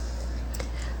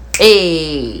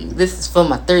Hey, this is for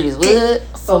my 30s. What?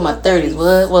 For my 30s.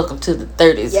 What? Welcome to the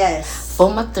 30s. Yes.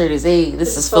 For my 30s. Hey,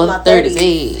 this is for the 30s.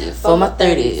 Hey, for my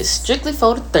 30s. Strictly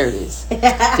for the 30s.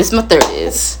 This is my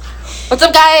 30s. What's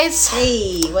up, guys?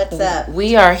 Hey, what's up?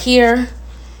 We are here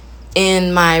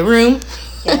in my room.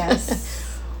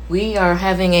 Yes. We are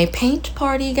having a paint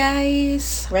party,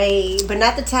 guys. Right, but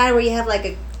not the time where you have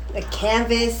like a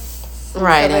canvas.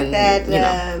 Right, stuff and like that. you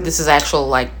know, this is actual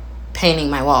like painting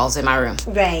my walls in my room.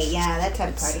 Right, yeah, that type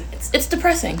of party. It's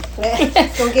depressing.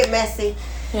 It's gonna get messy.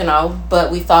 You know,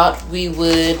 but we thought we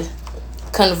would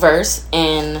converse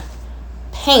and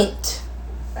paint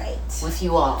Right. with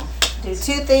you all. Do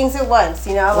two things at once,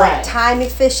 you know, Right. like time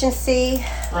efficiency.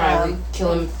 Right, we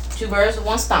killing two birds with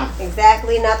one stone.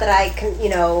 Exactly. Not that I can, you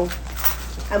know,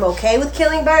 I'm okay with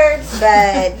killing birds,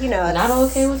 but you know, Not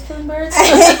okay with killing birds?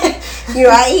 you know,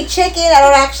 I eat chicken. I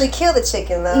don't actually kill the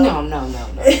chicken though. No.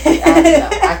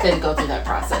 I couldn't go through that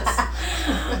process.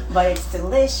 But it's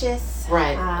delicious.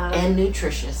 Right, and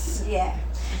nutritious. Yeah.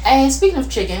 And speaking of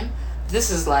chicken,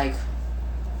 this is like,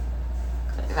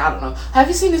 I don't know. Have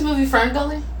you seen this movie Fern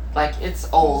Gully? Like, it's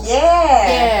old.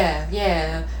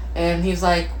 Yeah. And he was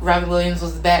like, Robin Williams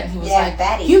was the bat, and he was like,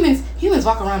 Batty. humans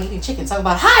walk around eating chicken. Talk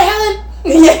about, hi, Helen.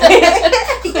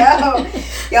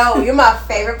 Yo, you're my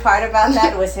favorite part about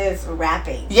that was his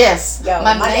rapping. Yes. Yo,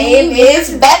 my name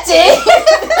is Betty.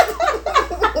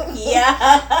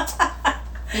 Yeah.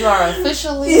 You are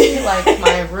officially like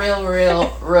my real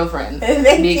friend.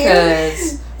 Thank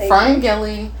because Fern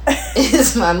Gully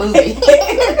is my movie.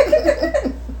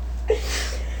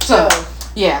 So,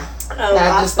 yeah.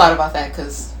 I just thought about that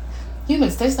because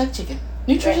humans taste like chicken.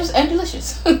 Nutritious and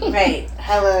delicious. Right.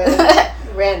 Hello.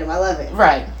 Random. I love it.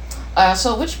 Right.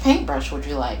 So which paintbrush would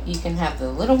you like? You can have the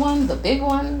little one, the big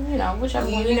one, you know, whichever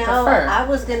one you prefer. I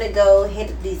was going to go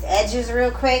hit these edges real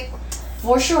quick.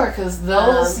 For sure, because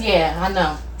those, I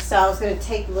know. So I was going to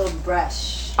take the little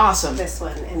brush. Awesome. This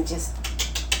one and just...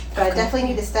 But I definitely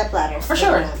need a step ladder. For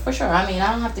sure. I mean,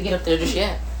 I don't have to get up there just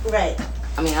yet. Right.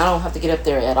 I mean, I don't have to get up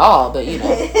there at all, but you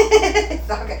know.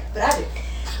 Okay, but I do.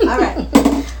 All right.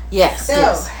 Yes.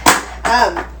 So,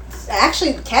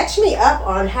 actually, catch me up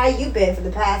on how you've been for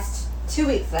the past 2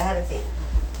 weeks. I haven't seen.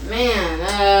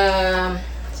 Man,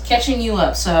 catching you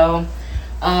up. So,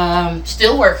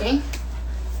 still working.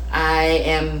 I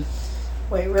am.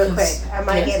 Wait, real quick. I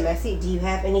might get messy. Do you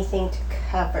have anything to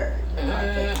cover?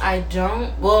 I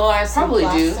don't. Well, I probably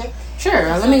do. Plastic?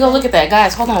 Sure. Let me go look at that,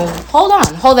 guys. Hold on.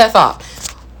 Hold that thought.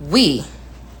 We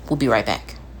will be right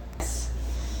back.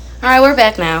 All right, we're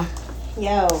back now.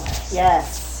 Yo,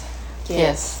 yes.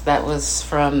 Yes, that was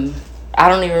from. I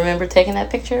don't even remember taking that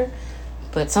picture,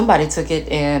 but somebody took it,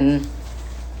 and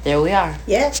there we are.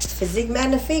 Yeah, Physique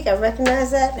Magnifique. I recognize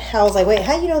that. I was like, wait,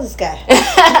 how you know this guy?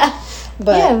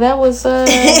 But yeah, that was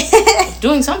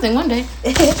doing something one day.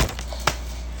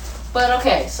 But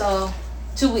okay, so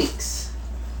 2 weeks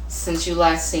since you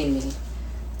last seen me.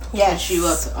 yes. Catch you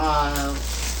up on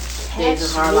Days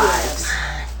of Our Lives.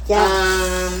 Yeah.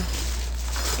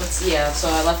 Let's see. Yeah, so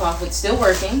I left off with still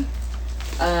working,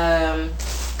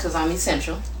 because I'm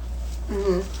essential.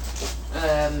 Mhm.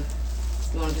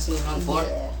 You want to just move on the floor?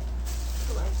 Yeah.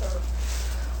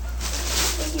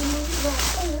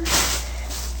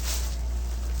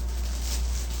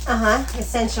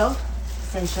 Essential.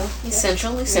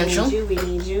 Essential. We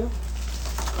need you.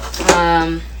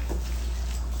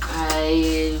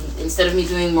 I instead of me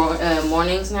doing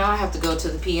mornings now, I have to go to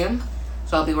the PM,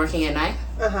 so I'll be working at night.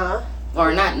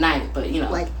 Or not night, but you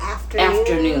know, Like afternoon.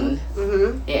 afternoon.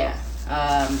 Mhm. Yeah.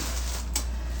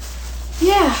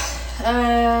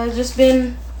 Just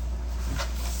been.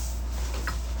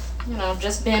 You know,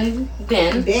 just been.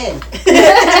 That's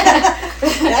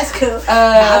cool.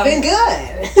 I've been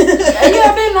good.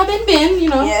 I've been. You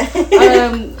know. Yeah.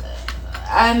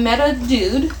 I met a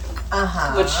dude,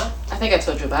 which I think I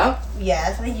told you about.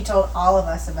 Yes, I think you told all of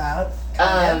us about.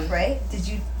 Right? Did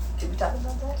we talk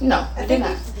about that? No, we did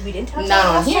not. We didn't talk about Not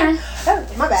on that? here. Oh,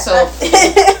 my bad. So,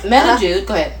 met a dude.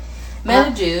 Go ahead. Met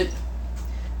a dude.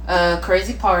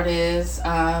 Crazy part is,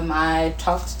 I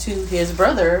talked to his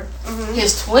brother,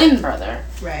 his twin brother,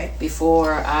 Right.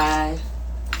 before I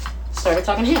started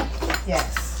talking to him.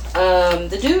 Yes.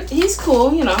 The dude, he's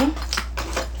cool, you know.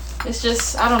 It's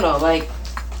just, I don't know, like,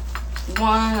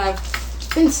 I've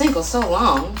been single so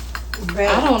long. Right.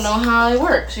 I don't know how it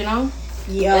works, you know.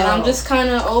 Yo. And I'm just kind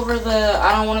of over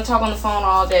I don't want to talk on the phone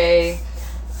all day.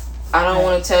 I don't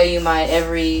want to tell you my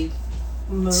every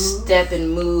step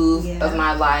and move of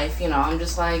my life. You know, I'm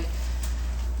just like,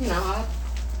 you know, I'll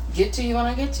get to you when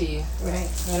I get to you. Right.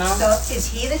 You know? So is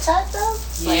he the type though?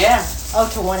 Yeah.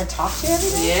 To want to talk to you every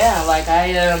day? Yeah, like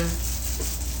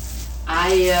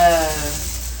I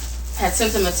had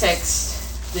sent him a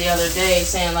text the other day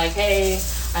saying like, hey,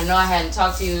 I know I hadn't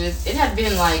talked to you. It had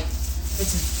been like,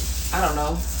 I don't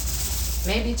know,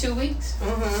 maybe 2 weeks,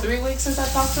 3 weeks since I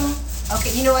talked to him.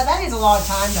 Okay, you know what? That is a long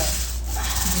time though.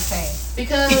 I'm just saying.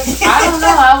 Because I don't know,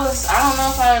 I don't know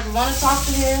if I want to talk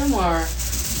to him or,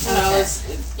 it's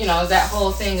that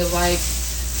whole thing of like,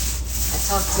 I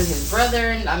talked to his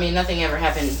brother and I mean nothing ever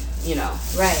happened,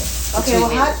 Right. Okay. Well,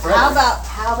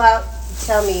 how about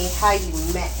tell me how you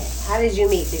met him? How did you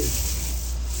meet dude?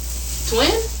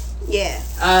 Twin? Yeah.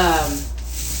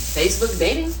 Facebook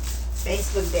dating.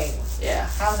 Facebook dating. Yeah.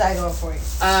 How's that going for you?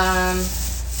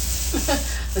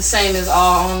 The same as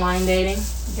all online dating.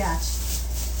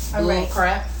 Gotcha. All right.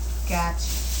 Crap. Gotcha.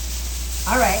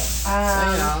 All right.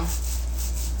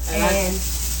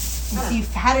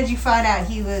 How did you find out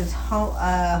he was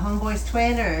homeboy's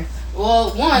twin or?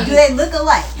 Well, one. Do they look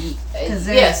alike?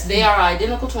 Yes, they are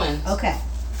identical twins. Okay.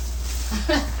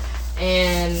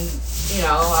 And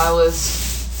I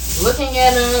was looking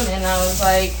at him and I was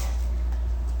like,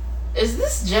 is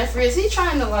this Jeffrey? Is he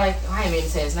trying to like, I didn't mean to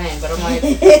say his name, but I'm like,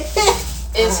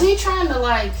 is he trying to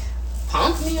like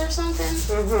punk me or something?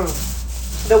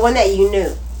 The one that you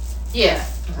knew. Yeah,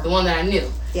 the one that I knew.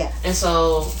 Yeah. And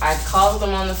so I called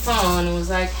him on the phone and was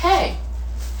like, hey,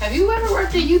 have you ever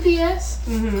worked at UPS?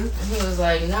 And he was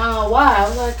like, no, why? I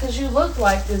was like, because you look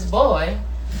like this boy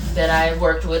that I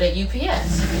worked with at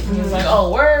UPS. And he was like,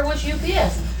 oh, where? Which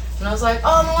UPS? And I was like,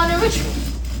 oh, the one in Richmond.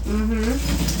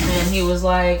 And he was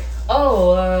like,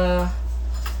 oh,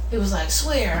 he was like,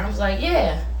 swear. I was like,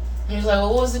 yeah. And he was like,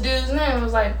 well, what was the dude's name? I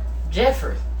was like,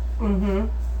 Jeffrey.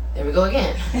 There we go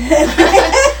again.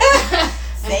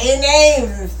 Saying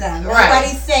names and stuff.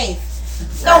 Nobody's safe.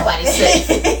 Nobody's safe.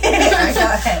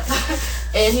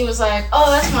 And he was like, oh,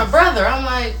 that's my brother.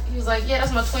 He was like, yeah,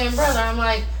 that's my twin brother. I'm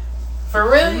like, for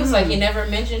real? He was like, he never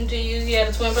mentioned to you he had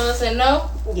a twin brother? I said,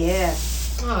 no. Yeah.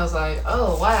 I was like,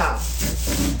 oh, wow.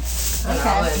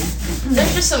 Okay. And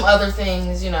there's just some other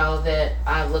things, that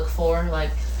I look for.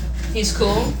 Like, he's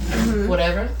cool,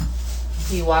 whatever.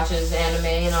 He watches anime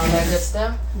and all that good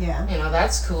stuff. Yeah.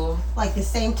 That's cool. Like the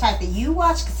same type that you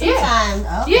watch? Sometimes.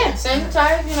 Yeah. Okay. Yeah, same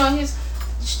type. He's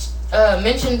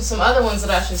mentioned some other ones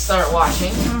that I should start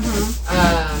watching.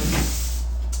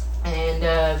 And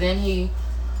then he's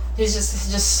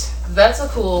just that's a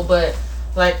cool, but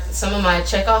like some of my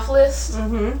check off lists,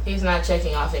 he's not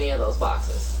checking off any of those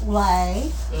boxes.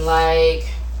 Like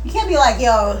you can't be like,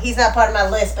 yo, he's not part of my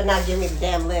list, but not give me the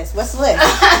damn list. What's the list?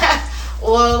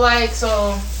 Well,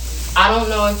 so I don't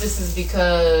know if this is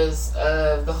because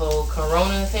of the whole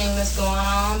corona thing that's going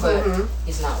on, but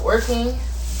he's not working.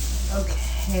 Okay.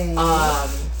 He's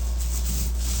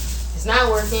not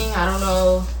working. I don't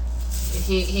know.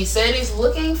 He said he's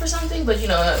looking for something, but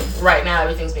right now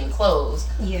everything's being closed.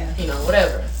 Yeah.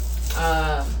 Whatever.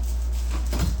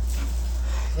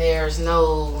 There's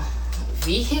no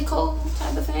vehicle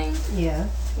type of thing. Yeah.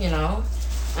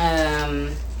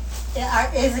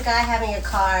 Is the guy having a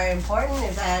car important?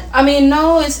 Is that? I mean,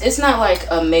 no. It's not like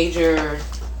a major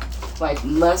like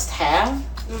must have.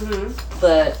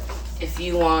 But if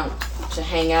you want to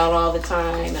hang out all the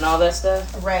time and all that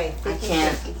stuff, right? I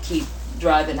can't keep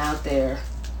driving out there,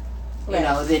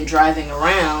 then driving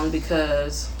around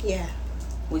because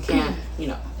we can't, he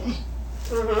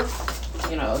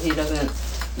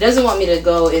doesn't want me to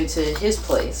go into his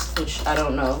place, which I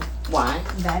don't know why.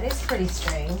 That is pretty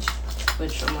strange.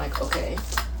 Which I'm like, okay.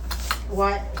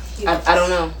 What? I don't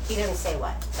know. He didn't say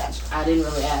what. Gotcha. I didn't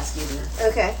really ask either.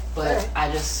 Okay. But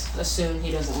I just assumed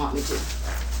he doesn't want me to.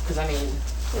 Because I mean,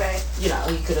 right. He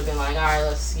could have been like, all right,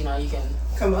 let's, you can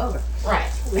come over. Right.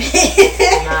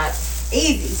 Not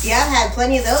easy. See, I've had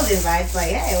plenty of those invites. Like,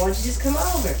 hey, why don't you just come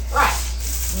over? Right.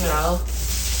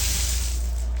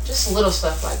 Just little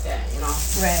stuff like that.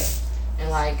 Right.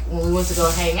 And like when we went to go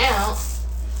hang out,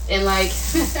 and like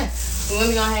we went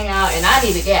to go hang out, and I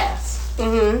needed gas.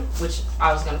 Which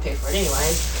I was gonna pay for it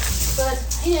anyway, but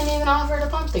he didn't even offer to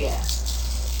pump the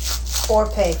gas or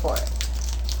pay for it.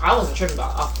 I wasn't tripping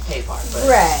about off the pay part, but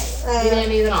right. He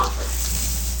didn't even offer.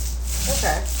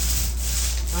 Okay.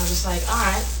 I was just like, all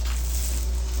right,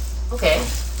 okay,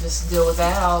 just deal with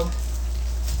that.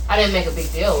 I didn't make a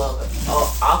big deal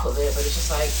off of it, but it's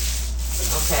just like,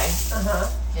 okay.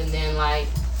 And then like,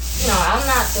 I'm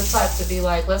not the type to be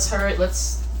like, let's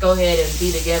go ahead and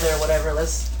be together or whatever.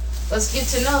 Let's get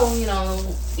to know,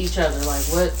 each other. Like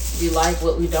what we like,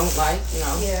 what we don't like,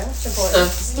 Yeah, it's important.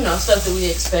 Stuff that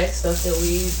we expect, stuff that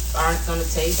we aren't gonna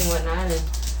take and whatnot, and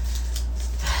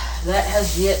that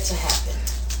has yet to happen.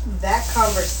 That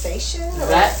conversation?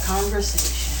 That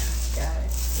conversation. Got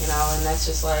it. And that's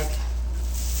just like,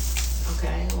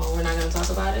 okay, well, we're not going to talk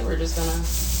about it. We're just going to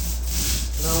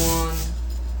go on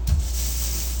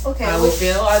how we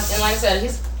feel. And like I said,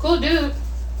 he's a cool dude.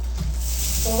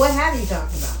 Well, what have you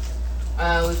talked about?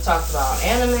 We've talked about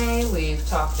anime. We've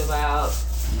talked about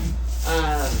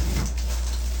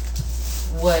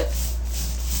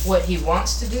what he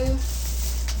wants to do.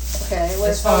 Okay.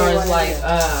 As far as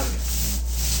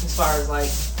like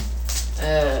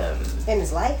in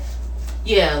his life.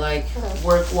 Yeah, like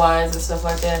work wise and stuff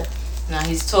like that. Now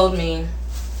he's told me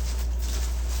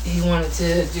he wanted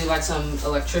to do like some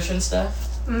electrician stuff,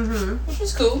 which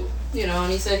is cool, you know.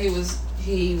 And he said he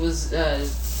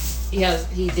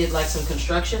did like some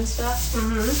construction stuff,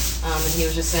 and he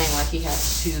was just saying like he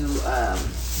has to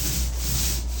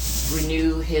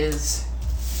renew his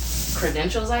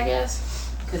credentials, I guess,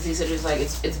 because he said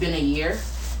it's been a year,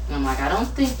 and I'm like, I don't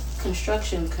think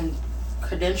construction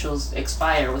credentials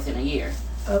expire within a year.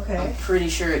 Okay. I'm pretty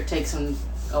sure it takes him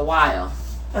a while.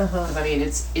 Because I mean,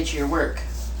 it's your work.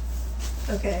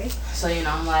 Okay. So, you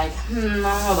know, I'm like, I don't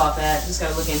know about that. Just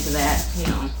gotta look into that, you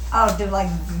know. Oh, to like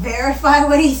verify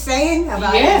what he's saying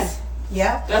about his...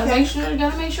 Yeah. Gotta make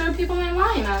sure people ain't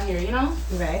lying out here, you know?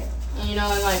 Right. And, you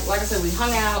know, and like I said, we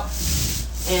hung out,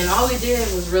 and all we did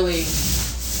was really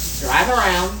drive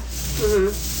around,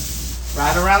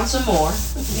 drive around some more,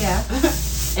 yeah,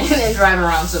 and then drive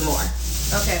around some more.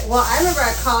 Okay. Well, I remember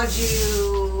I called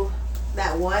you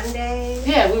that one day.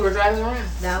 Yeah, we were driving around.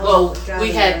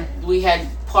 We had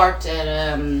parked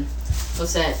at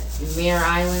what's that, Mirror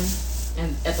Island,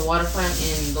 and at the waterfront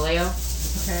in Vallejo.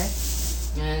 Okay.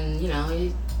 And you know,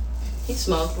 he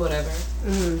smoked whatever.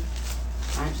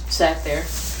 I sat there.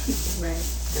 Right.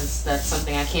 Because that's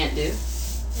something I can't do.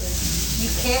 You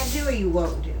can't do or you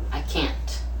won't do? I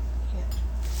can't.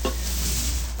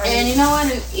 And you know what?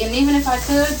 And even if I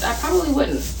could, I probably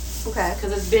wouldn't. Okay.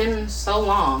 Because it's been so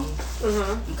long.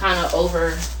 I'm kind of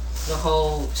over the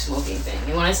whole smoking thing.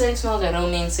 And when I say smoke, I don't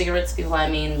mean cigarettes, people. I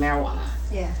mean marijuana.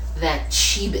 Yeah. That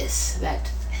chibis,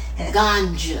 that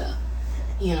ganja,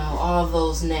 you know, all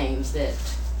those names that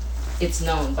it's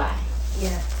known by.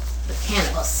 Yeah. The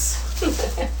cannabis. You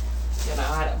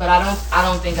know, but I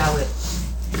don't think I would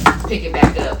pick it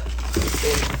back up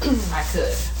if I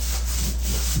could.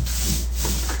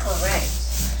 All right.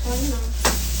 Well, you know.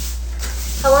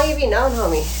 How long have you known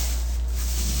homie?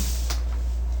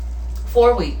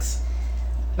 4 weeks.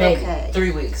 Maybe. Okay.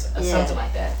 3 weeks. Or something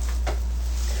like that.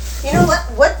 You know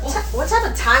what type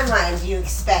of timeline do you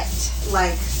expect?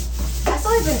 Like, that's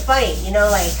always been funny, you know,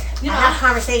 like, I have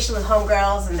conversations with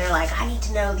homegirls and they're like, I need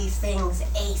to know these things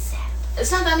ASAP.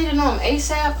 It's not that I need to know them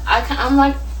ASAP. I'm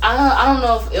like, I don't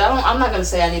know if, I'm not going to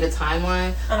say I need a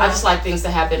timeline. I just like things to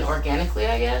happen organically,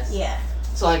 I guess. Yeah.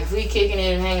 So, like, if we kicking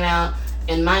it and hanging out,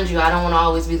 and mind you, I don't want to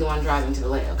always be the one driving to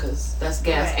Vallejo, because that's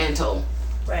gas and toll.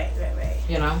 Right.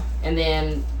 You know? And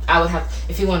then I would have,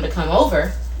 if he wanted to come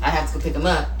over, I'd have to go pick him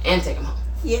up and take him home.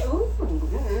 Yeah.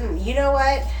 You know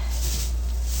what?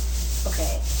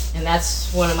 Okay. And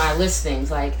that's one of my listings.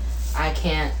 Like, I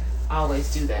can't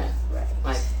always do that. Right.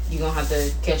 Like, you're going to have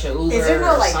to catch an Uber. Is there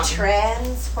no, like, something.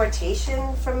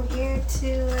 transportation from here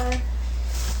to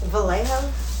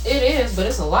Vallejo? It is, but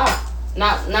it's a lot.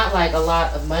 Not like a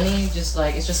lot of money, just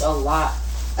like, it's just a lot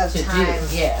of to time.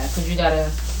 do. Yeah, because you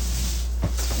gotta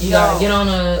get on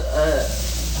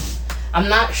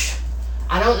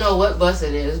I don't know what bus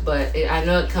it is, but I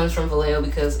know it comes from Vallejo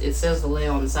because it says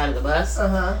Vallejo on the side of the bus.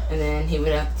 And then he would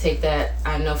have to take that,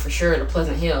 I know for sure, to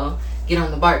Pleasant Hill, get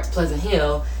on the BART to Pleasant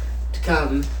Hill to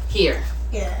come here.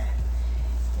 Yeah.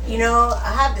 You know,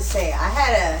 I have to say,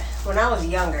 when I was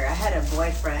younger, I had a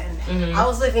boyfriend. I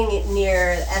was living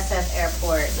near SF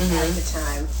Airport at the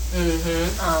time.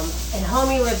 And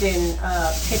homie lived in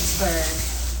Pittsburgh.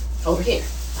 Over here.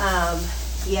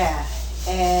 Yeah.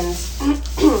 And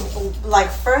like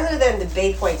further than the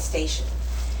Bay Point station.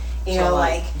 You know,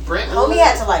 like homie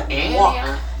had to like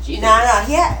walk. No,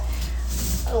 yeah.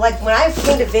 Like when I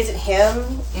came to visit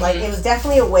him, like it was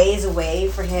definitely a ways away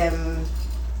for him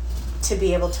to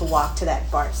be able to walk to that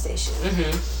BART station.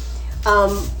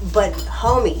 But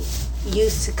homie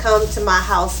used to come to my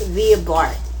house via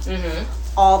BART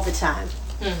all the time.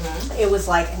 It was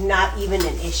like not even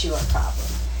an issue or problem.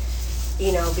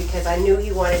 You know, because I knew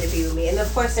he wanted to be with me. And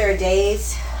of course there are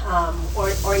days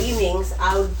or evenings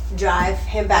I would drive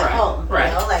him back home. You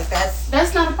know, like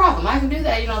that's not a problem. I can do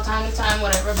that, you know, time to time,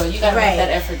 whatever, but you gotta make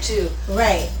that effort too.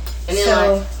 Right. And then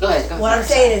so, go ahead. What I'm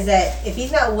saying is that if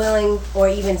he's not willing or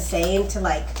even saying to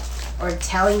like, or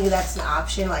telling you that's an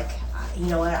option, like, you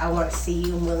know what, I want to see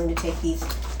you, I'm willing to take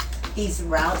these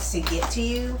routes to get to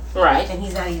you. Right. Then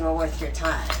he's not even worth your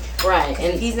time. Right.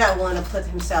 And he's not willing to put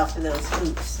himself through those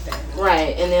hoops then.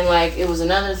 Right. And then like it was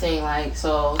another thing, like,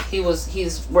 so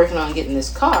he's working on getting this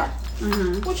car.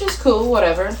 Which is cool,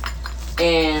 whatever.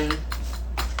 And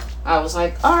I was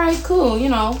like, all right, cool, you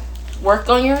know, work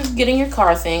on getting your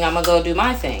car thing. I'm gonna go do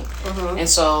my thing. And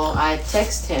so I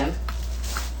text him,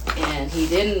 and he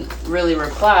didn't really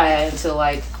reply until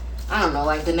like, I don't know,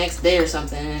 like the next day or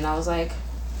something. And I was like,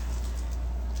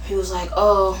 he was like,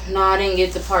 oh no, I didn't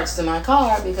get the parts to my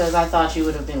car because I thought you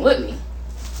would have been with me.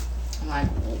 I'm like,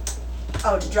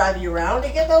 oh, to drive you around to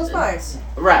get those parts?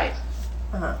 Right.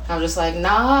 I'm just like,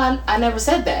 nah, I never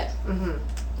said that. And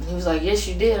he was like, yes,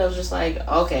 you did. I was just like,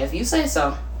 okay, if you say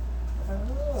so.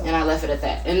 Oh. And I left it at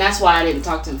that. And that's why I didn't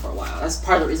talk to him for a while. That's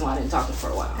part of the reason why I didn't talk to him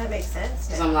for a while. That makes sense.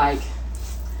 Because I'm like,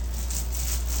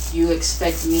 you were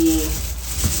expecting me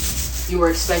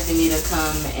to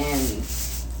come and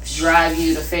drive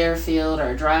you to Fairfield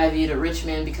or drive you to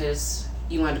Richmond because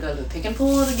you wanted to go to the pick and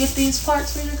pull to get these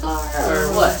parts for your car?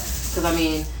 Or what? Because, I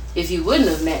mean, if you wouldn't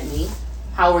have met me,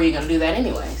 how were you going to do that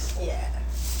anyways? Yeah.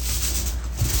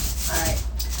 All right.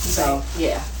 So,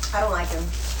 yeah. I don't like him.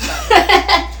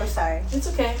 I'm sorry. It's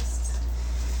okay. Just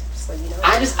let you know.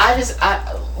 I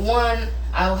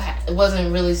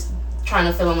wasn't really trying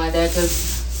to feel him like that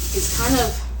because it's kind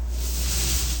of,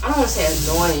 I don't want to say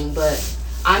annoying, but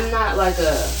I'm not like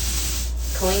a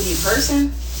clingy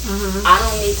person. I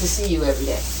don't need to see you every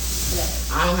day.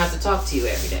 I don't have to talk to you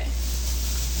every day.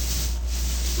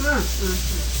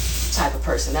 Type of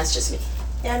person. That's just me.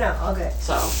 Yeah, no, all good.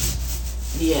 So,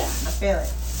 yeah. I feel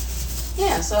it.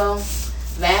 Yeah, so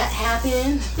that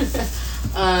happened.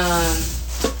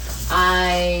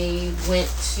 I went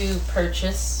to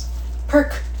purchase,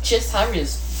 however you're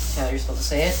supposed to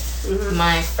say it,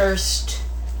 my first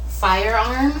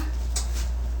firearm.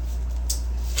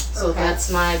 So that's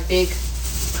my big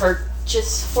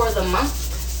purchase for the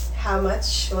month. How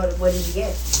much? What did you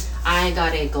get? I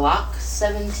got a Glock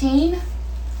 17,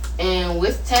 and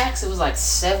with tax, it was like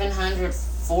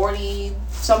 $740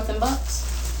 something bucks.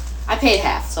 I paid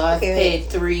half, so I paid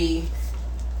 $375,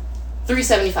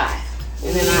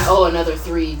 and then I owe another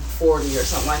 $340 or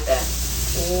something like that.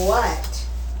 What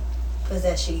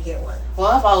possessed you to get one? Well,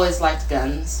 I've always liked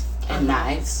guns and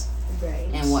knives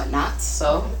and whatnot,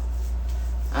 so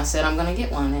I said I'm gonna get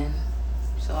one, and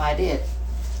so I did.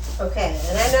 Okay,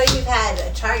 and I know you've had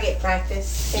a target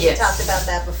practice. And yes. You talked about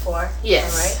that before.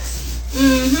 Yes. All right.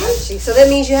 So that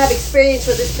means you have experience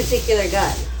with this particular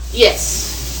gun.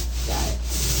 Yes. Got it.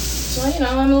 So, you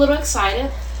know, I'm a little excited.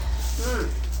 A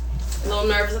little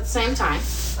nervous at the same time.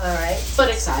 All right. But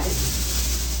excited.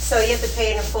 So you have to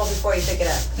pay in full before you pick it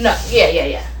up? No.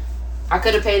 Yeah. I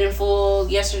could have paid in full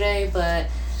yesterday, but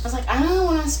I was like, I don't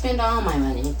want to spend all my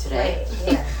money today.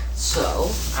 Right. Yeah. So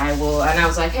I will, and I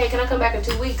was like, hey, can I come back in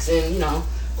 2 weeks and, you know,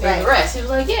 pay the rest? He was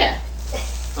like, yeah.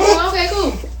 Oh, okay,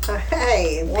 cool.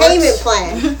 Hey, payment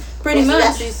plan. Pretty much.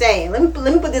 That's what you're saying. Let me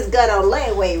put this gun on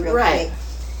layaway real quick.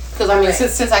 Because, I mean,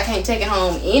 since I can't take it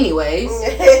home anyways,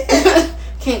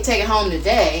 can't take it home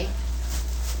today.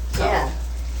 So. Yeah.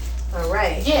 All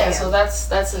right. Yeah, so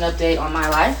that's an update on my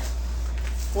life.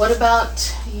 What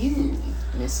about you,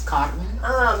 Miss Cartman?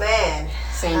 Oh, man.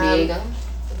 San Diego?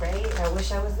 Right? I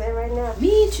wish I was there right now.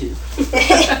 Me too.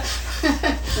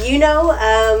 You know,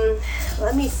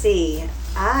 let me see.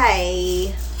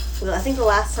 I think the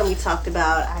last time we talked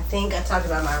about, I talked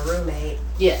about my roommate.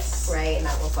 Yes. Right? And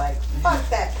I was like, fuck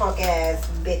that punk ass,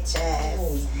 bitch ass.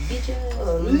 Oh, bitch ass.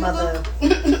 Oh, mother.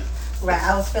 Right,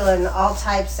 I was feeling all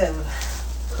types of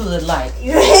hood like.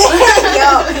 Yo,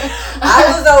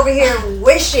 I was over here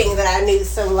wishing that I knew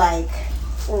some like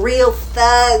real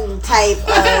thug type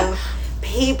of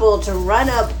people to run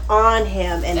up on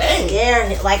him and scare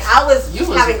him. Like I was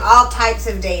having all types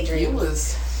of daydreams. You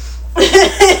was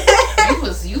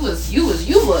is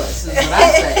what I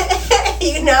say.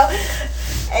 You know?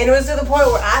 And it was to the point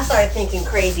where I started thinking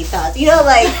crazy thoughts. You know,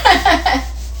 like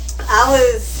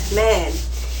man,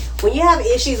 when you have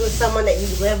issues with someone that you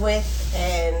live with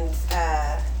and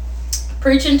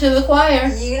preaching to the choir.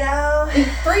 You know?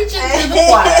 Preaching to the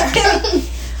choir.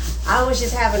 I was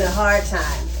just having a hard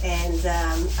time. And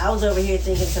I was over here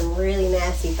thinking some really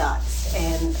nasty thoughts.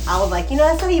 And I was like, you know,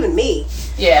 that's not even me.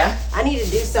 Yeah. I need to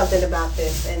do something about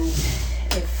this. And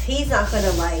if he's not going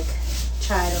to, like,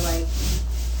 try to, like...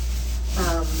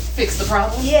 fix the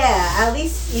problem? Yeah, at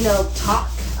least, you know, talk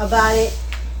about it.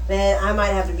 Then I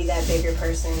might have to be that bigger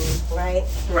person, right?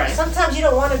 Right. Sometimes you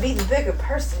don't want to be the bigger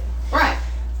person. Right.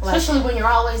 Like, especially when you're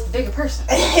always the bigger person.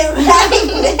 Right?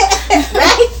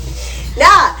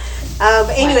 Nah.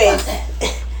 But anyways...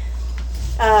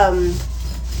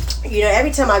 you know,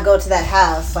 every time I go to that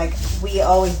house, like, we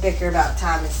always bicker about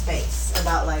time and space,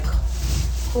 about like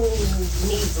who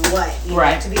needs what, you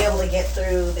know, to be able to get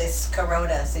through this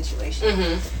corona situation.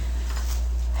 Mm-hmm.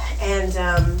 And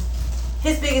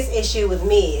his biggest issue with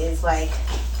me is like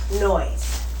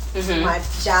noise. Mm-hmm. My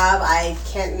job, I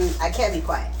can't be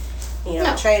quiet. You know,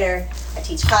 I'm a trainer. I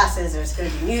teach classes. There's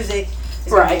going to be music.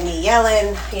 There's going to be me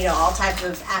yelling. You know, all types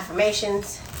of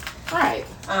affirmations. Right.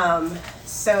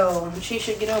 So she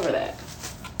should get over that.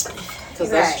 Because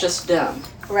that's just dumb.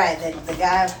 Right. The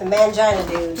guy, the mangina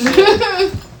dude,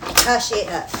 should hush it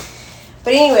up.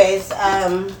 But anyways,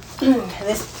 was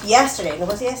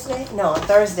it yesterday? No, on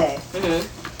Thursday. Mm-hmm.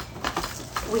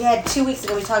 We had 2 weeks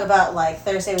ago. We talked about like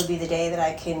Thursday would be the day that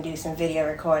I can do some video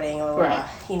recording, or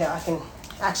you know, I can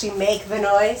actually make the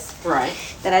noise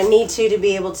that I need to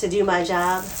be able to do my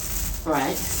job.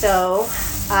 Right. So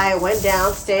I went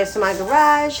downstairs to my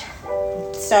garage,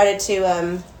 started to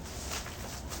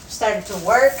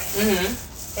work, mm-hmm.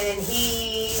 and then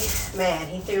he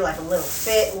threw like a little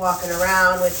fit walking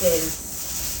around with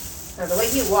the way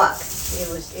he walked.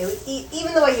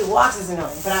 Even the way he walks is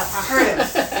annoying, but I heard him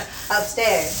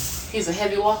upstairs. He's a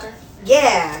heavy walker?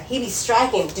 Yeah, he be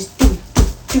striking, just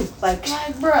like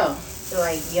bro.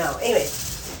 Like, yo, anyway.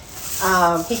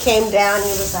 He came down, he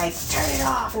was like, turn it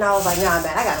off. And I was like, nah,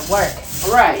 man, I gotta work.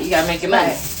 Right, you gotta make your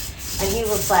money. And he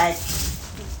was like,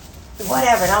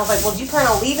 whatever. And I was like, well, do you plan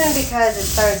on leaving because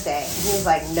it's Thursday? And he was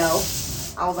like, no.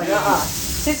 I was like,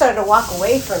 So he started to walk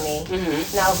away from me.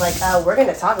 Mm-hmm. And I was like, we're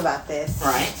gonna talk about this.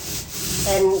 Right.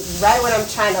 And right when I'm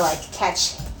trying to like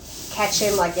catch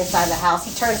him like inside the house,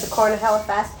 he turns the corner hella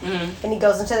fast, mm-hmm. and he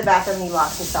goes into the bathroom and he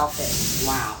locks himself in.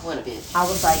 Wow, what a bitch. I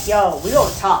was like, yo, we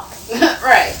don't talk.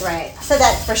 Right. I said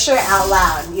that for sure out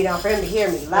loud, you know, for him to hear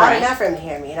me. Loud enough for him to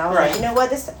hear me. And I was like, you know what,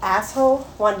 this asshole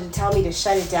wanted to tell me to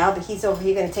shut it down, but he's over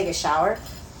here going to take a shower.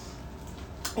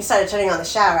 He started turning on the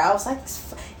shower. I was like,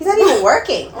 he's not even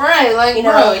working. Right, like, you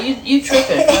know? Bro, you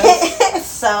tripping. Right?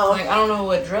 So. Like, I don't know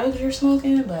what drugs you're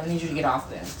smoking, but I need you to get off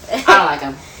them. I don't like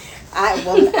them. I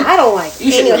don't like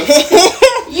you should move.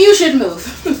 You should move.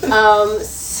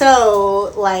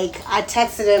 So like I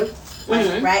texted him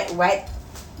mm-hmm. right when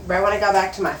I got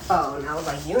back to my phone. I was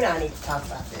like, you and I need to talk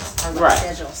about this. I'm gonna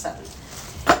schedule something.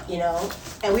 You know?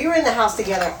 And we were in the house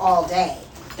together all day.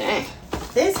 Dang.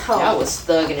 This homie I was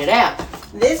thugging it out.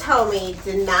 This homie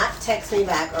did not text me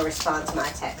back or respond to my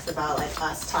text about like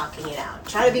us talking it out.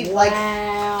 Trying to be like,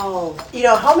 you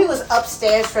know, homie was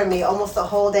upstairs from me almost the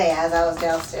whole day as I was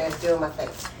downstairs doing my thing.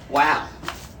 Wow.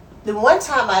 The one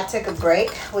time I took a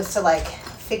break was to like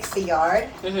fix the yard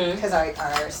because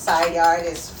our side yard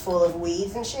is full of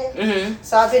weeds and shit. Mm-hmm.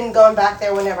 So I've been going back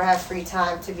there whenever I have free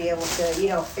time to be able to, you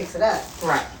know, fix it up.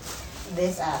 Right.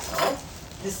 This asshole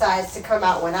decides to come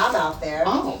out when I'm out there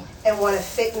and want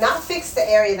to not fix the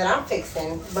area that I'm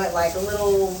fixing, but like a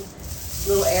little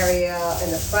area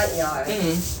in the front yard.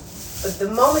 Mm-hmm. But the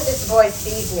moment this boy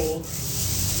sees me,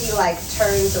 he like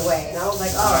turns away, and I was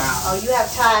like, oh, you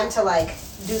have time to like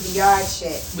do the yard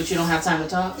shit, but you don't have time to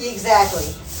talk.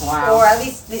 Exactly. Wow. Or at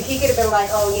least he could have been like,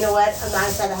 oh, you know what? I'm not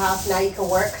inside the house. Now you can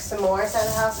work some more inside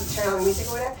the house and turn on the music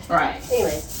or whatever. Right.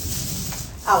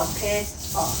 Anyways, I was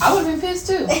pissed off. I would have been pissed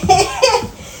too.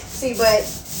 See, but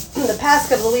the past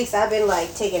couple of weeks I've been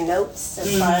like taking notes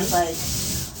as far as like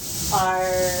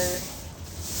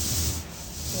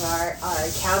our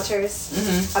encounters.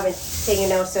 Mm-hmm. I've been taking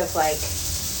notes of like,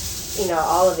 you know,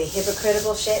 all of the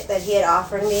hypocritical shit that he had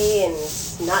offered me and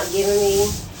not giving me.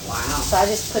 Wow. So I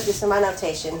just put this in my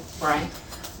notation. Right.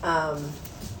 And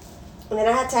then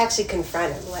I had to actually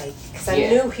confront him, like, because I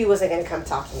knew he wasn't going to come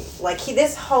talk to me. Like,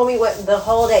 this homie went the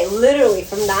whole day, literally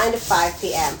from 9 to 5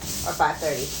 p.m. or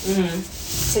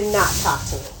 5:30 to not talk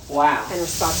to me. Wow. And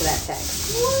respond to that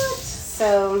text. What?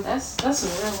 So. That's some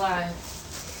real life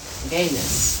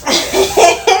gayness.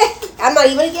 I'm not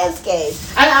even against gays.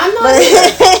 I'm not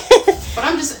either. But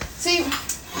I'm just, see,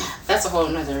 that's a whole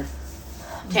nother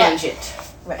tangent.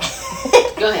 Right.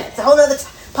 Go ahead. It's a whole nother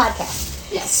podcast.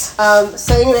 Yes.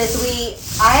 So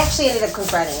anyways, I actually ended up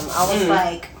confronting him. I was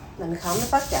like, let me calm the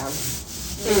fuck down.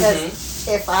 Because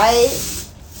if I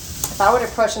would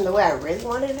approach him the way I really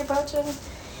wanted to approach him,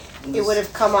 it would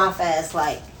have come off as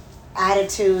like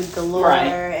attitude galore. Right.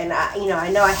 And I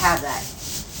know I have that.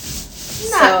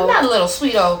 Not a little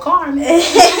sweet old Carmen.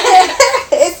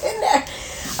 It's in there.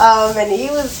 And he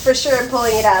was for sure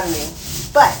pulling it out of me.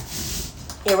 But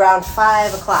around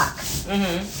 5 o'clock,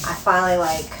 I finally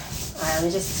like, all right, let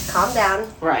me just calm down.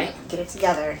 Right. Get it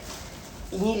together.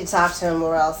 You need to talk to him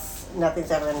or else nothing's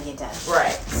ever going to get done.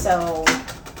 Right. So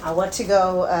I went to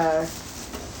go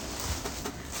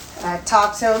I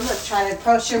talked to him, try to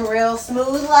approach him real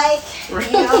smooth, like,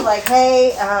 you know, like,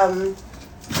 hey,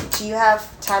 do you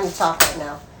have time to talk right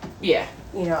now? Yeah.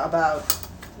 You know, about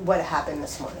what happened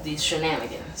this morning. These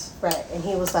shenanigans. Right. And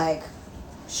he was like,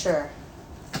 sure.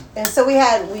 And so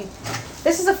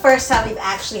this is the first time we've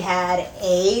actually had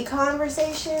a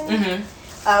conversation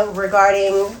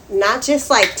regarding not just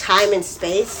like time and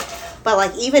space, but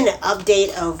like even an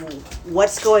update of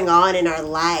what's going on in our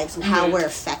lives and how we're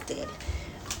affected.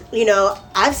 You know,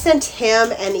 I've sent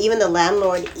him and even the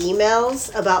landlord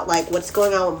emails about like what's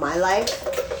going on with my life.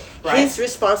 Right. His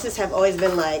responses have always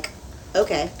been like,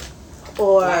 okay,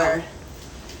 or,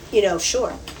 you know,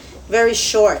 short, very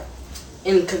short.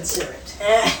 Inconsiderate.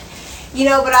 You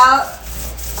know, but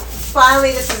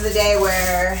finally this is the day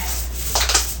where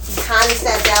we kind of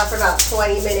sat down for about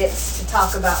 20 minutes to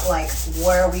talk about like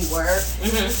where we were,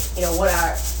 you know, what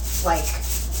our, like,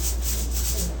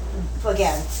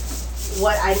 again,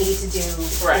 what I need to do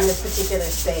in this particular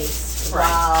space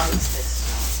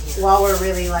while we're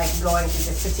really like going through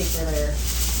this particular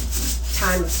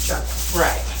time of struggle.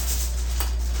 Right.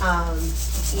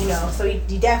 You know, so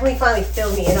he definitely finally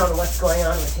filled me in on what's going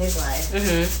on with his life.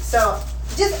 So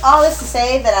just all this to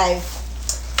say that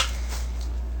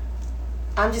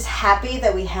I'm just happy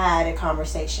that we had a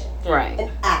conversation. Right.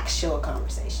 An actual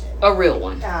conversation. A real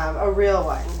one. A real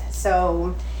one.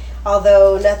 So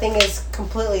although nothing is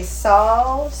completely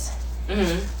solved,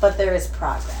 but there is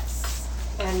progress.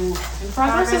 And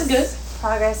progress is good.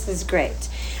 Progress is great.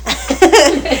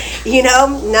 You know,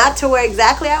 not to where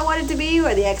exactly I want it to be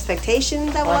or the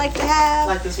expectations I would like to have.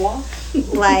 Like this wall?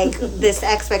 Like this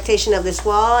expectation of this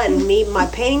wall and my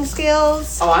painting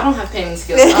skills. Oh, I don't have painting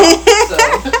skills at all, so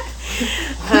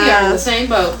we are in the same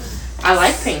boat. I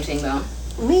like painting though.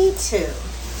 Me too.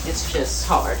 It's just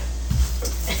hard.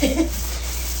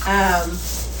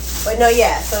 But no,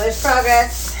 yeah, so there's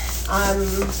progress.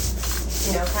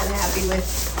 You know, kind of happy with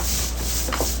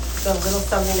the little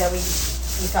something that we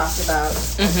talked about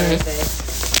on Thursday.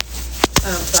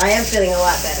 So I am feeling a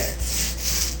lot better.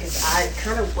 Because I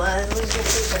kind of was losing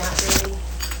sleep, but not really.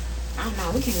 I don't know,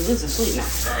 we can't lose sleep now.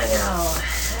 I know.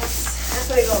 That's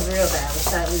when it goes real bad. We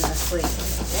start losing sleep.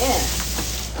 Yeah.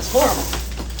 That's horrible.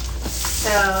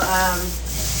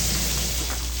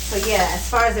 So yeah, as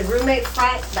far as the roommate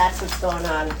fight, that's what's going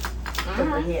on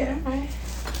over here.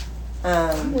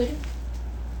 I'm with it.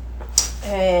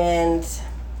 And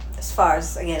as far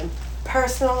as, again,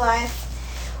 personal life,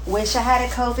 wish I had a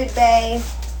COVID bay.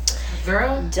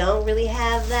 Girl, don't really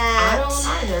have that. I don't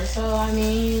either. So I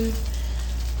mean,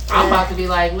 I'm about to be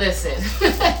like, listen,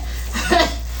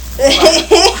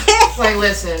 like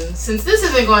listen. Since this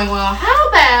isn't going well, how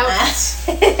about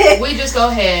we just go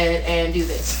ahead and do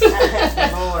this?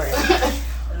 Lord,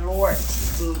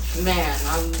 man,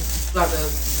 I'm like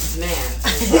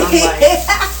I'm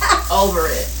like over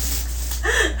it.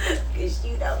 Because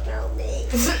you don't know me.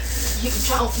 You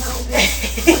don't know me.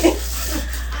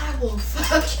 I will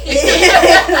fuck you.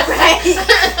 Right.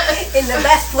 In the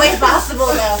best way possible,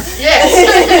 though. Yes.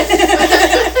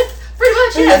 Pretty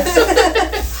much, yes.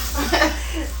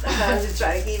 I'm just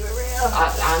trying to keep it real.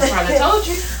 I'm trying to told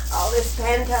you. All this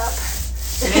pent up.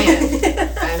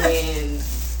 Man, I mean,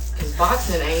 because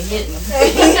boxing ain't hitting.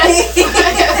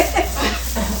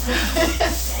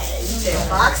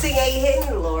 Boxing ain't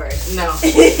hitting, Lord. No.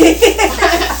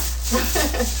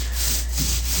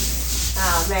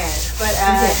 Oh man, but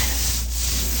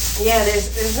yeah,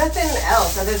 there's nothing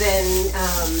else other than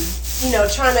you know,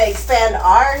 trying to expand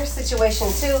our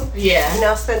situation too. Yeah. You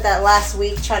know, spent that last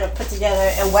week trying to put together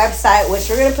a website, which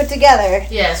we're gonna put together.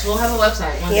 Yes, we'll have a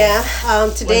website one day. Yeah.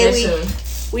 Today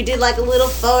we did like a little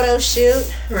photo shoot.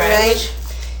 Right.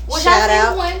 Which I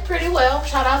think went pretty well.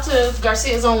 Shout out to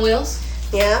Garcia's on Wheels.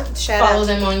 Yeah. Follow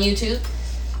them on YouTube.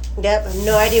 Yep. I have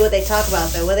no idea what they talk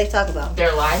about though. What do they talk about?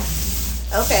 Their life.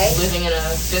 Okay. Living in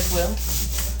a fifth wheel.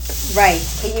 Right.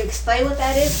 Can you explain what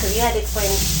that is? Because you had to explain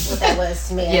what that was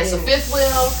to me. Yeah, so fifth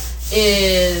wheel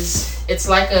is, it's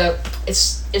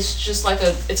just like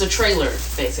it's a trailer,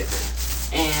 basically.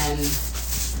 And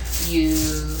you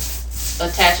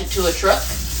attach it to a truck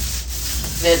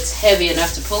that's heavy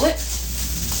enough to pull it.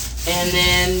 And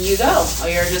then you go. Or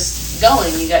you're just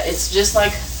going. It's just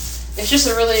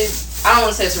a really, I don't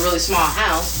want to say it's a really small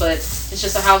house, but it's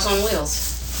just a house on wheels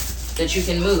that you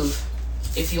can move.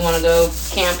 If you want to go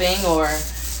camping or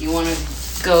you want to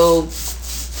go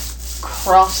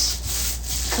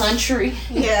cross country,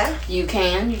 you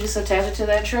can. You just attach it to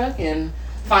that truck and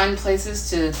find places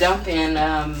to dump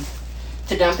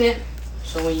it.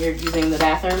 So when you're using the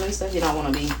bathroom and stuff, you don't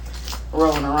want to be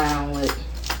rolling around with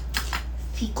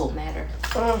fecal matter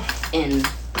and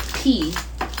pee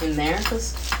in there,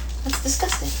 because that's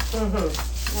disgusting. I don't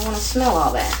want to smell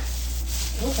all that.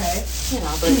 Okay.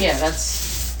 But yeah,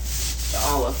 that's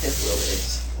all a fifth wheel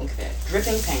is. Look at that.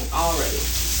 Dripping paint already.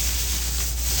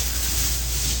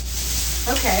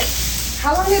 Okay.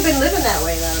 How long have you been living that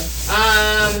way, though?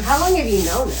 How long have you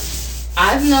known them?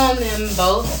 I've known them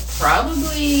both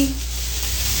probably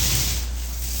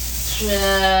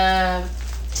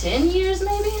 10 years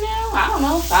maybe now. I don't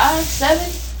know, 5,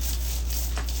 7.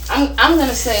 I'm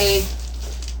gonna say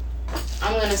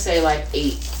like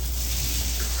 8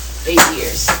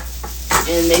 years,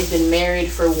 and they've been married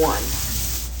for 1.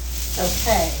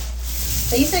 Okay.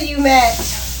 So you said you met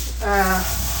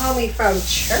homie from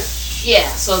church? Yeah.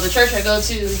 So the church I go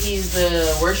to, he's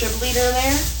the worship leader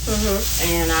there,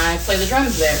 and I play the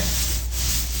drums there.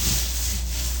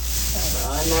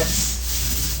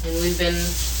 And we've been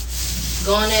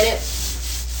going at it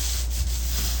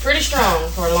pretty strong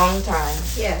for a long time.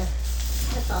 Yeah.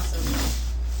 That's awesome.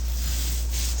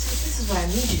 See, this is what I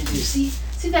need you to do.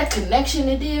 See that connection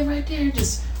it did right there?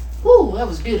 Just, whoo, that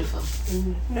was beautiful.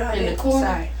 No, in the corner.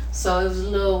 Sorry. So it was a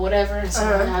little whatever, and so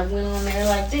I went on there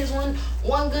like this one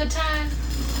good time.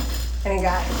 And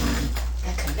got it.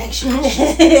 That connection,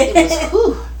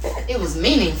 it was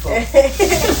meaningful. I'm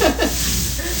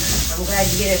glad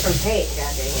you get it from paint,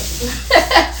 god dang it.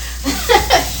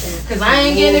 Because I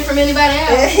ain't getting it from anybody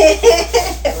else.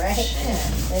 Right? Yeah.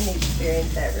 Let me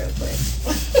experience that real quick.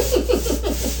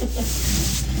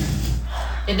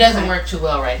 It doesn't work too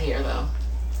well right here, though.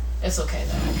 It's okay,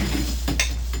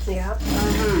 though. Yeah.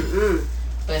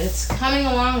 But it's coming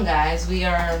along, guys. We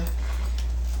are...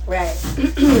 Right.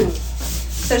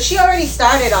 So she already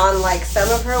started on, like, some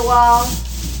of her wall.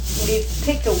 We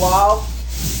picked a wall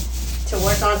to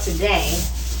work on today.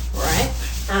 Right.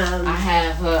 I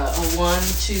have a 1,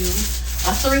 2,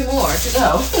 3 more to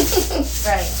go.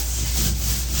 Right.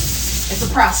 It's a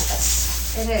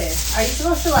process. It is. Are you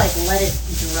supposed to, like, let it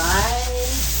dry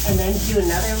and then do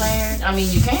another layer? I mean,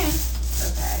 you can.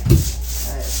 Okay.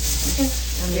 To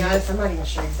be honest, I'm not even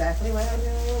sure exactly what I'm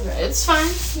doing. But it's fine.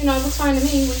 It looks fine to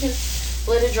me. We can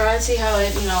let it dry and see how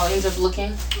it, ends up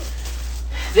looking.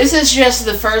 This is just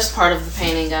the first part of the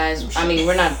painting, guys. I mean,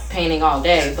 we're not painting all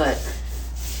day, but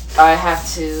I have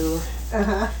to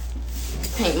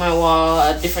paint my wall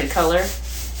a different color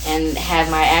and have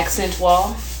my accent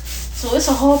wall. So it's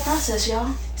a whole process,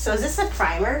 y'all. So is this a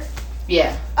primer?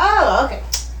 Yeah. Oh, okay.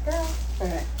 Girl.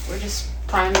 Okay. We're just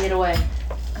priming it away.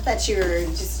 I thought you were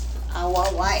just all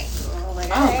white.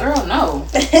 Oh, girl, no.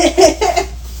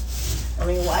 I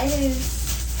mean, white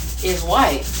is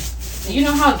white. Do you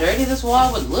know how dirty this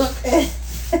wall would look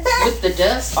with the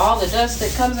dust, all the dust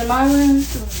that comes in my room? I'm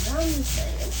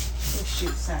saying. Oh,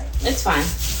 shoot, sorry. It's fine.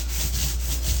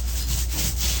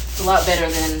 It's a lot better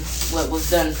than what was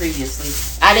done previously.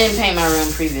 I didn't paint my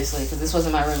room previously because this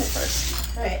wasn't my room at first.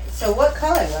 All right. So what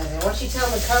color was it? Why don't you tell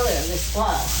me the color of this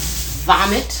wall?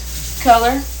 Vomit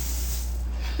color.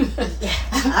 All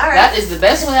right. That is the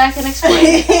best way I can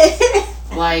explain it.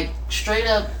 Like straight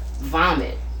up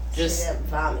vomit. Just straight up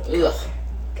vomit. Ugh.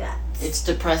 God. It's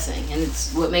depressing, and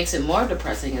it's what makes it more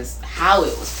depressing is how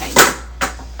it was painted.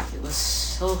 It was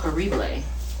so horrible.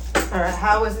 All right.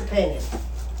 How was it painted?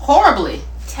 Horribly.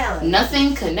 Tell me.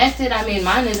 Nothing connected. I mean,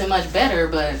 mine isn't much better,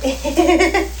 but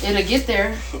it'll get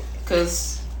there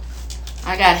because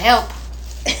I got help.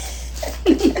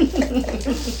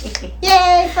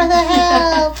 Yay for the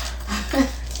help!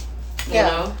 You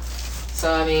know?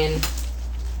 So, I mean,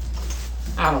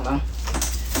 I don't know.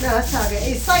 No, it's all good.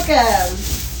 It's like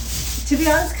to be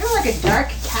honest, kind of like a dark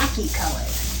khaki color.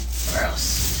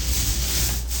 Gross.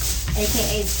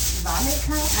 AKA vomit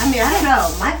color? I mean, I don't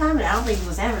know. My vomit, I don't think it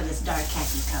was ever this dark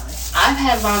khaki color. I've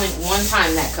had vomit one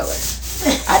time that color.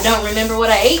 I don't remember what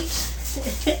I ate,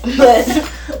 but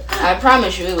I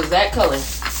promise you it was that color.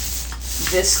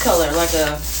 This color, like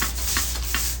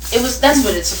that's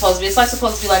what it's supposed to be. It's like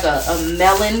supposed to be like a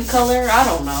melon color. I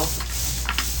don't know.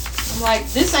 I'm like,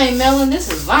 this ain't melon, this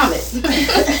is vomit.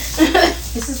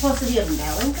 This is supposed to be a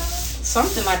melon color?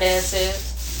 Something my dad said.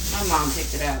 My mom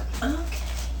picked it out. Okay.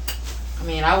 I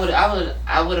mean, I would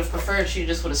have preferred she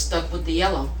just would have stuck with the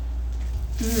yellow.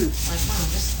 Like, Mom,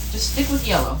 just stick with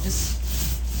yellow.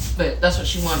 But that's what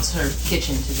she wants her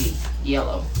kitchen to be,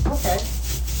 yellow. Okay.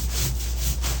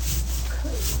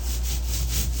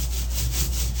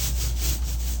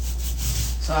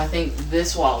 So I think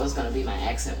this wall is going to be my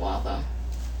accent wall, though.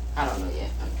 I don't know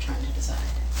yet. I'm trying to decide.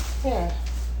 Yeah.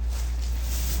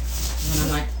 And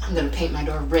I'm like, I'm going to paint my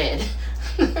door red.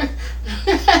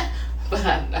 But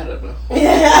I don't know.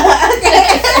 Yeah,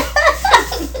 okay.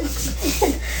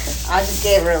 I just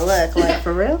gave her a look, like,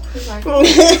 for real?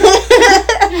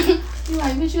 You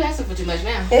like, bitch, you asking for too much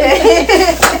now.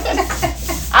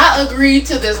 I agreed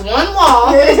to this one wall.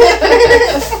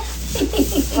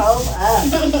 Hold up.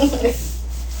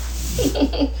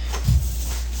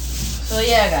 So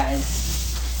yeah, guys,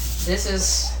 this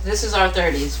is our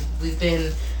 30s. We've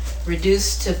been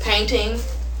reduced to painting.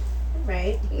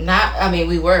 Right.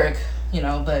 We work,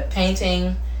 but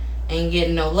painting ain't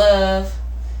getting no love.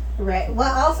 Right.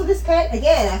 Well, also this pet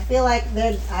again, I feel like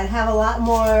I'd have a lot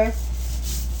more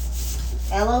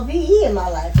LOVE in my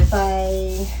life if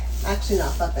I actually no,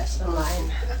 fuck that shit. I'm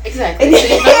lying. Exactly.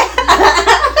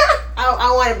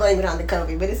 I want to blame it on the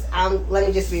COVID, but let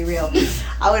me just be real.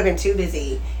 I would have been too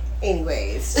busy,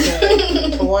 anyways,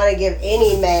 to want to give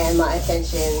any man my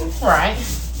attention. Right.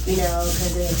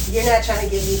 Because if you're not trying to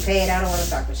give me paid, I don't want to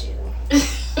talk with you.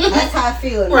 That's how I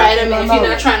feel. Right. If you're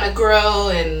not trying to grow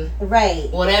and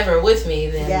whatever with me,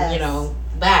 then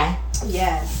bye.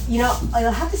 Yes.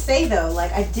 I'll have to say though,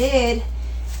 like I did.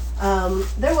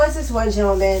 There was this one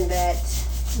gentleman that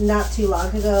not too long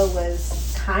ago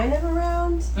was kind of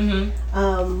around. Mm-hmm.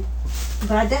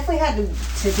 But I definitely had to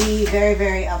be very,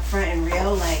 very upfront and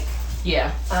real. Like,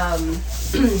 yeah.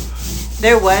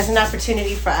 There was an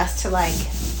opportunity for us to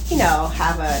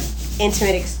have a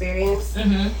intimate experience.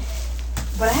 Mm-hmm.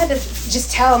 But I had to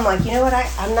just tell him, like, you know what?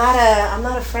 I'm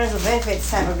not a friends with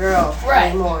benefits type of girl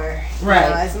anymore.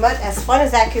 Right. As fun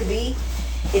as that could be,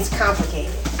 it's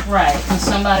complicated. Right, because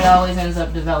somebody always ends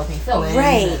up developing feelings.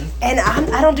 Right, and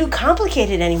I don't do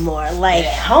complicated anymore. Like,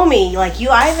 homie, like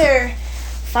you either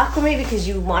fuck with me because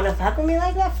you want to fuck with me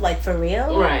like that, like for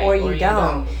real, or you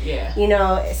don't. Yeah.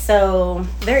 So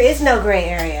there is no gray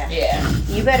area. Yeah.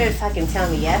 You better fucking tell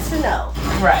me yes or no.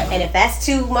 Right. And if that's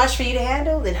too much for you to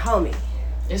handle, then homie,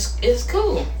 it's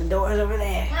cool. The door's over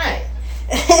there. Right.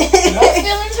 No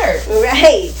feelings hurt.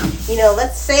 Right.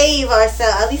 Let's save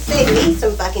ourselves. At least save me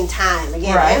some fucking time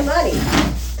again and money.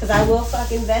 Because I will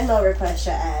fucking Venmo request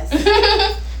your ass.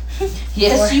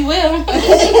 Yes, you will.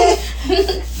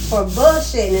 For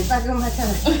bullshitting and fucking my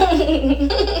time.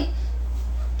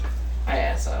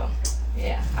 Yeah. So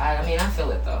yeah. I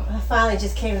feel it though. I finally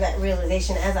just came to that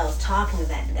realization as I was talking to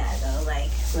that guy though.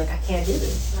 Like I can't do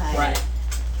this. Right.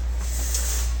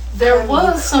 There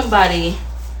was somebody.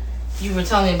 You were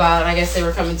telling me about, I guess they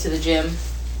were coming to the gym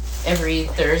every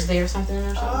Thursday or something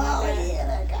like that. Oh, yeah,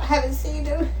 that guy. I haven't seen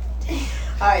him.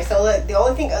 Alright, so look, the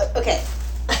only thing, okay.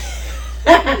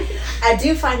 I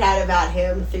do find out about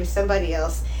him through somebody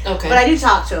else. Okay. But I do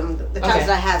talk to him the times that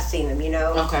I have seen him,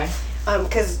 Okay.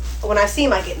 Because when I see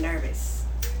him, I get nervous.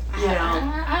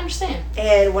 Yeah, I understand.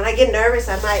 And when I get nervous,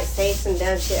 I might say some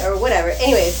dumb shit or whatever.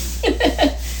 Anyways.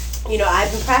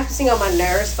 I've been practicing on my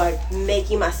nerves by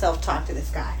making myself talk to this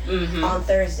guy on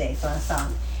Thursday. So I saw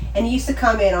him. And he used to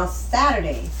come in on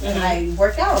Saturdays. And I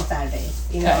work out on Saturdays,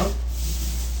 know.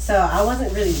 So I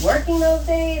wasn't really working those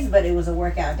days, but it was a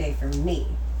workout day for me.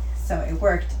 So it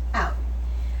worked out.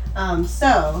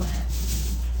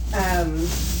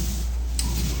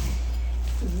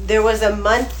 There was a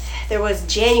month. There was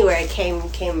January came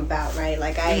about, right?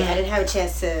 Like I didn't have a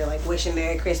chance to wish him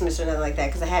Merry Christmas or nothing like that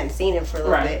because I hadn't seen him for a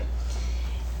little bit.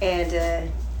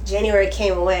 And January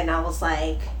came and went, and I was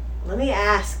like, let me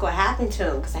ask what happened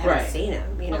to him because I haven't seen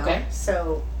him, Okay.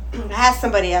 So I asked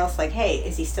somebody else, like, hey,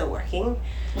 is he still working?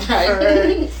 Right. Or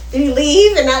did he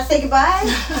leave and not say goodbye?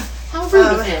 How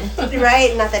rude of him.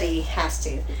 Right? Not that he has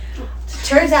to.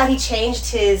 Turns out he changed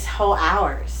his whole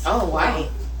hours. Oh, wow. Right?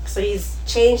 So he's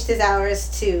changed his hours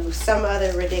to some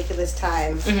other ridiculous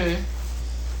time. Mm-hmm.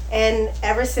 And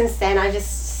ever since then, I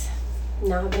just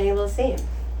not been able to see him.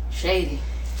 Shady.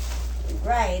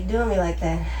 Right, doing me like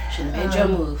that. Should have made your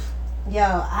move.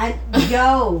 I've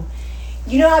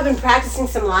been practicing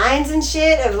some lines and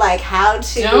shit of how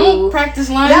to. Don't practice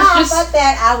lines. No, fuck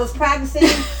that. I was practicing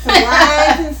some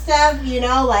lines and stuff.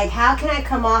 How can I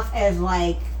come off as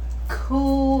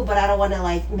cool, but I don't want to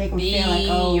make them feel like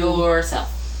yourself.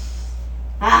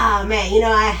 Ah, man,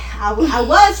 I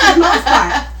was for the most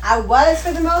part. I was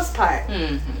for the most part.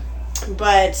 Mm-hmm.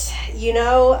 But,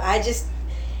 I just...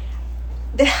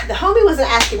 The homie wasn't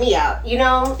asking me out,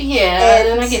 Yeah,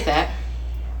 and I get that.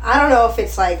 I don't know if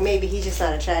it's maybe he's just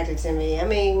not attracted to me. I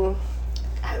mean,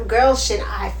 I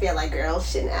feel like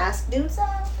girls shouldn't ask dudes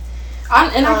out. I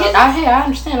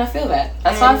understand. I feel that.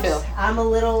 That's how I feel. I'm a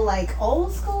little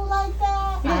old school like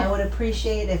that. Yeah. I would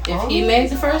appreciate if he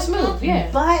made the first move.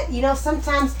 Yeah. But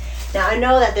sometimes now I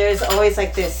know that there's always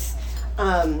this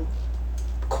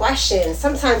question.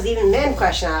 Sometimes even men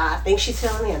question. I think she's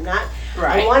feeling me. I'm not.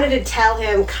 Right. I wanted to tell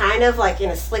him kind of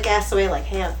in a slick ass way,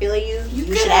 hey, I'm feeling you.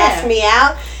 You should ask me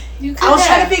out. I was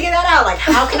trying to figure that out. Like,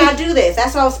 how can I do this?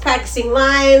 That's why I was practicing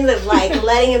lines of like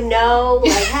letting him know,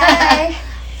 like, hey,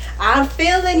 I'm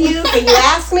feeling you. Can you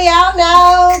ask me out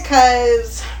now?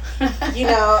 Because, you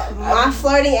know, my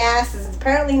flirting ass is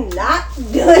apparently not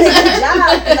doing a good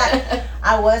job.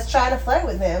 I was trying to flirt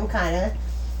with him, kind of.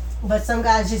 But some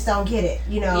guys just don't get it,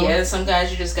 you know. Yeah, some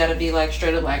guys you just got to be like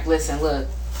straight up like, listen, look,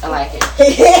 I like it.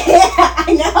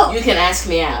 I know. You can ask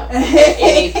me out at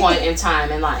any point in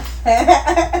time in life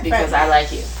because I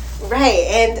like you. Right,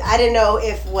 and I didn't know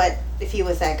if he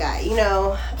was that guy, you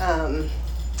know.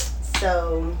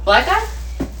 So black guy?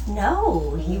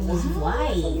 No, he was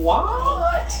white.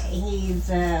 What? He's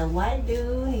a white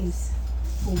dude. He's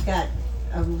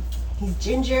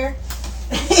ginger.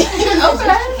 Okay.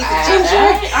 He's a ginger.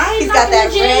 He's got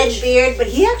that red beard, but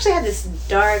he actually had this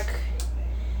dark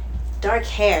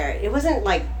hair. It wasn't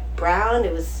like brown,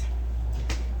 it was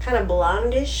kind of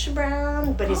blondish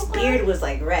brown, but his beard was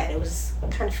like red. It was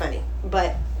kind of funny,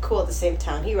 but cool at the same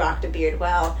time. He rocked a beard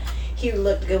well. He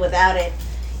looked good without it,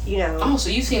 you know. Oh, so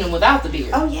you've seen him without the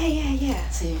beard? Oh, yeah.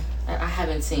 See, I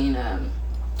haven't seen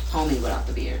homie without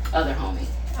the beard. Other homie.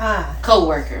 Ah.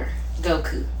 Co-worker,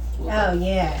 Goku. Oh,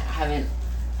 yeah.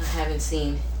 I haven't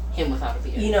seen him without a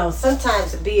beard. You know,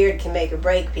 sometimes a beard can make or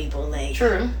break people. Like,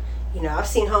 true. You know, I've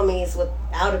seen homies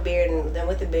without a beard, and then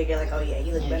with a beard, you're like, oh yeah,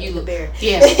 you look better with a beard.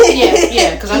 Yeah.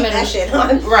 Because I met that shit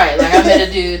on. Right, like I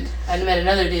met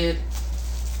another dude.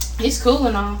 He's cool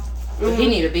and all, but he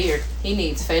need a beard. He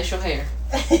needs facial hair.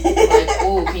 Like,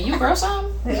 oh, can you grow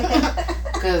some?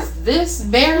 Because this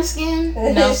bare skin,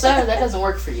 no sir, that doesn't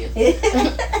work for you.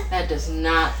 That does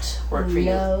not work for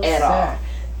you at all.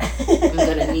 I'm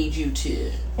gonna need you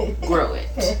to grow it.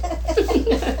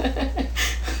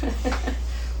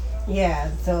 Yeah,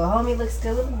 so homie looks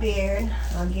good with a beard.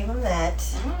 I'll give him that.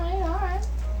 All right.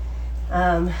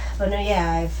 But no,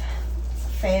 yeah, I've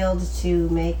failed to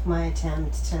make my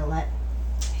attempt to let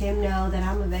him know that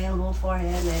I'm available for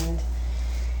him, and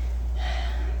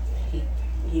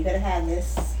you gotta have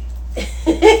this.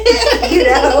 You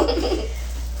know.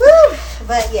 Woo.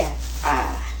 But yeah.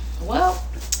 Well.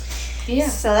 Yeah.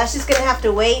 So that's just gonna have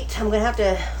to wait. I'm gonna have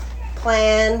to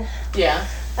plan. Yeah.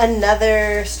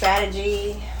 Another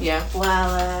strategy. Yeah.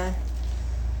 While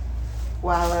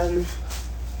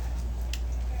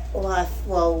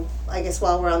I guess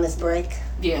while we're on this break.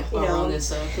 Yeah. While we're on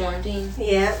this quarantine.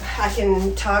 Yeah, I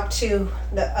can talk to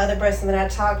the other person that I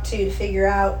talked to figure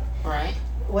out. Right.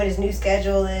 What his new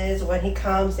schedule is, when he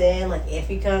comes in, like if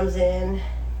he comes in.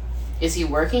 Is he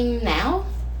working now?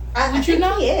 I think he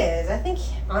is.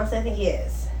 Honestly, I think he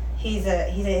is. He's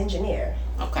an engineer.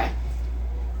 Okay.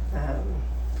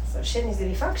 So shit needs to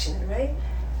be functioning, right?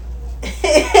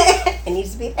 It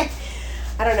needs to be there.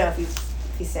 I don't know if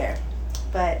he's there,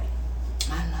 but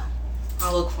I don't know.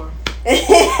 I'll look for him.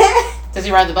 Does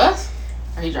he ride the bus,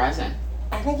 or he drives in?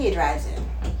 I think he drives in.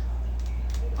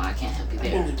 Well, I can't help you there.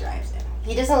 I think he drives in.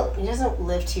 He doesn't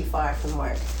live too far from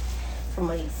work, from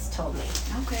what he's told me.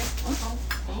 Okay.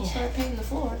 I'll start paying the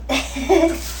floor.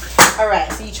 All right.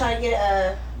 So you trying to get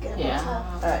a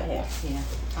hotel? All right. Yeah. Yeah.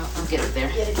 I'll get it there.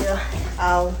 Get it, girl.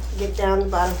 I'll get down the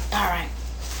bottom. All right.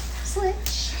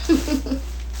 Switch.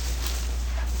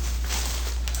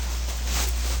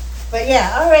 But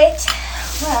yeah, all right.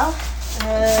 Well, I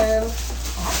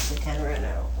actually kind of ran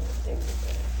out.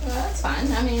 Well, that's fine.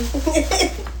 I mean,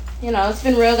 it's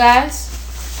been real, guys.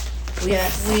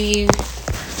 Yes.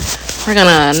 We're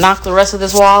gonna knock the rest of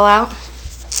this wall out,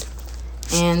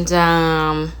 and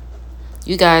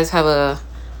you guys have a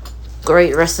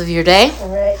great rest of your day. All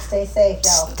right, stay safe,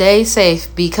 y'all. Stay safe,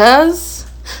 because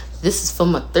this is for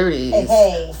my 30s.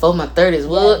 Hey. For my 30s,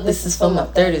 what? Yeah, this is for my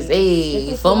 30s.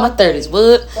 Hey, for my 30s,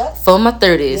 what? For my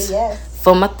 30s. Yes.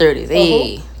 For my 30s.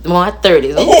 Hey, my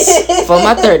 30s. Oops. For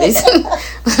my 30s.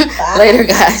 Later,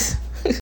 guys.